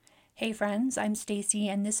Hey friends, I'm Stacy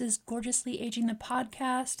and this is Gorgeously Aging the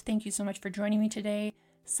podcast. Thank you so much for joining me today.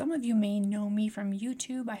 Some of you may know me from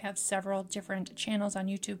YouTube. I have several different channels on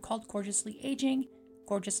YouTube called Gorgeously Aging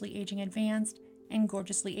Advanced, and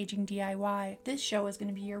Gorgeously Aging DIY. This show is going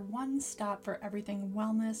to be your one stop for everything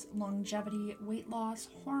wellness, longevity, weight loss,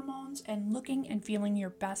 hormones, and looking and feeling your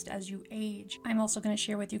best as you age. I'm also going to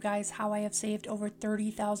share with you guys how I have saved over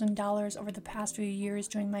 $30,000 over the past few years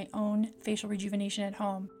doing my own facial rejuvenation at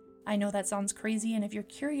home. I know that sounds crazy, and if you're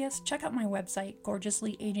curious, check out my website,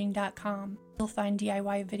 gorgeouslyaging.com. You'll find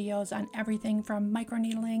DIY videos on everything from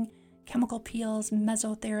microneedling, chemical peels,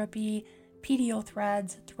 mesotherapy, PDO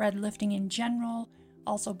threads, thread lifting in general,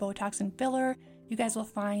 also Botox and filler. You guys will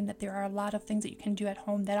find that there are a lot of things that you can do at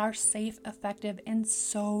home that are safe, effective, and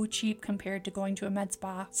so cheap compared to going to a med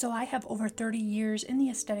spa. So I have over 30 years in the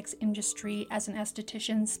aesthetics industry as an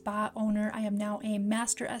esthetician, spa owner. I am now a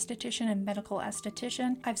master esthetician and medical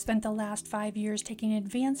esthetician. I've spent the last 5 years taking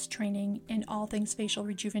advanced training in all things facial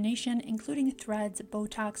rejuvenation, including threads,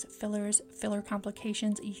 Botox, fillers, filler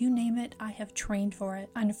complications, you name it, I have trained for it.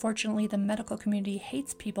 Unfortunately, the medical community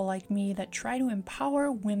hates people like me that try to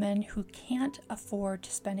empower women who can't afford to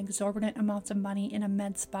spend exorbitant amounts of money in a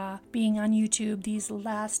med spa. Being on YouTube these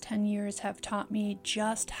last 10 years have taught me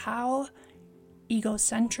just how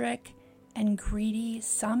egocentric and greedy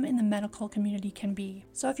some in the medical community can be.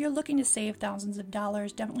 So if you're looking to save thousands of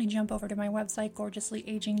dollars, definitely jump over to my website,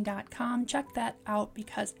 gorgeouslyaging.com. Check that out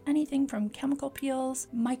because anything from chemical peels,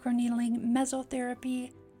 microneedling,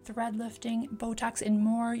 mesotherapy, thread lifting, Botox, and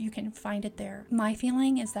more, you can find it there. My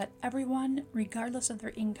feeling is that everyone, regardless of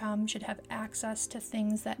their income, should have access to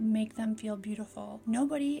things that make them feel beautiful.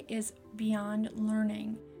 Nobody is beyond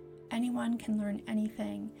learning. Anyone can learn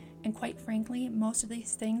anything, and quite frankly, most of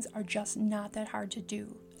these things are just not that hard to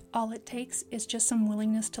do. All it takes is just some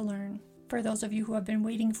willingness to learn. For those of you who have been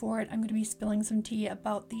waiting for it, I'm going to be spilling some tea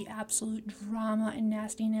about the absolute drama and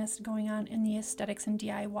nastiness going on in the aesthetics and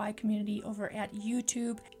DIY community over at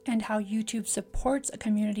YouTube, and how YouTube supports a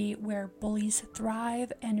community where bullies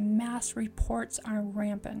thrive and mass reports are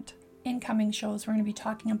rampant. In coming shows, we're going to be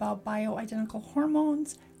talking about bioidentical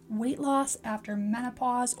hormones, weight loss after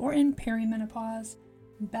menopause or in perimenopause,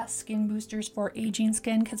 best skin boosters for aging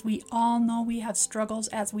skin because we all know we have struggles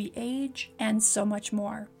as we age, and so much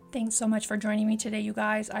more. Thanks so much for joining me today, you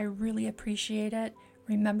guys. I really appreciate it.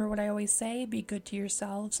 Remember what I always say, be good to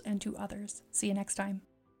yourselves and to others. See you next time.